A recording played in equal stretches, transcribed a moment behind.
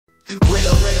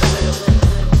Riddle,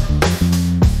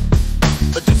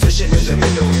 a division in the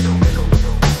middle.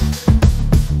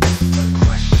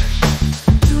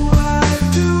 Do I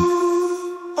do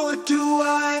or do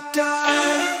I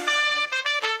die?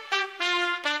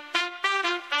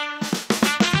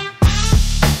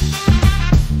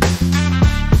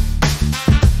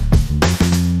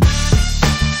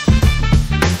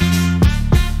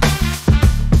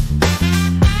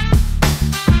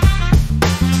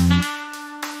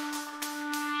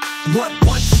 What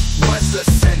once was the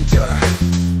center,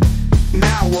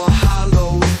 now a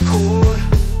hollow core.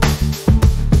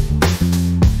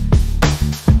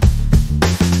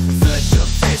 The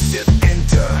divisive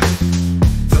enter,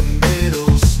 the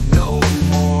middle's no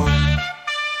more.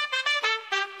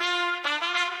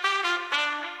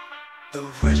 The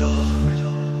riddle,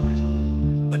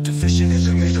 a division in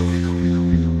the middle,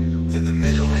 in the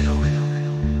middle.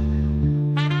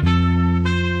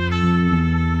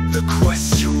 The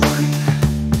question,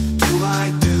 do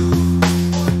I do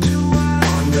or do I?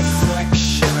 On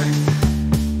reflection,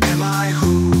 am I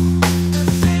who? The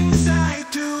things I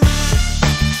do.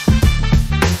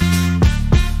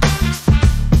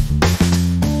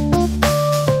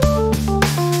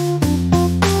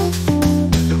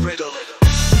 The riddle,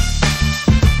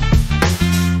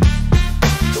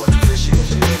 your division is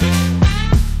the middle.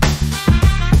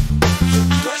 The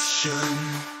question,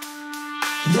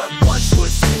 what once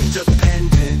was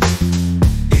independent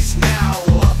is now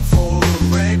up for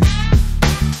rent.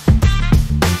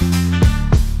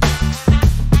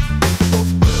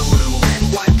 Both blue and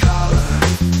white collar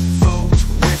vote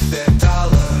with their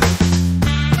dollar.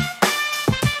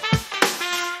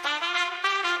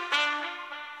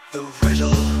 The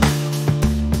riddle,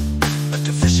 a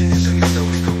division in the middle,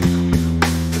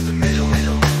 in the middle.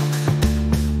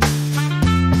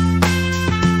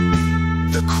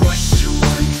 The question,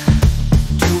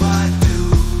 do I do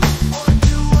or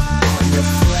do I? On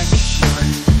reflection,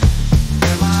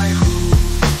 am I who?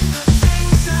 The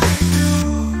things I do.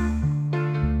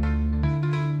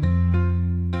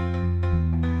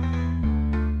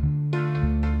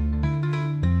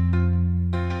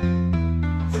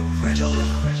 The riddle,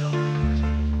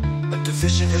 a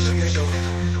division in the middle,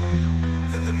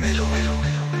 in the middle.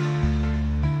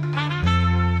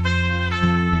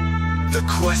 The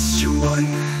question,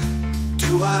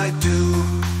 do I do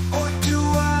or do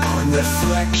I? On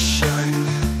reflection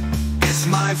is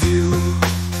my view,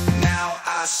 now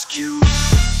askew.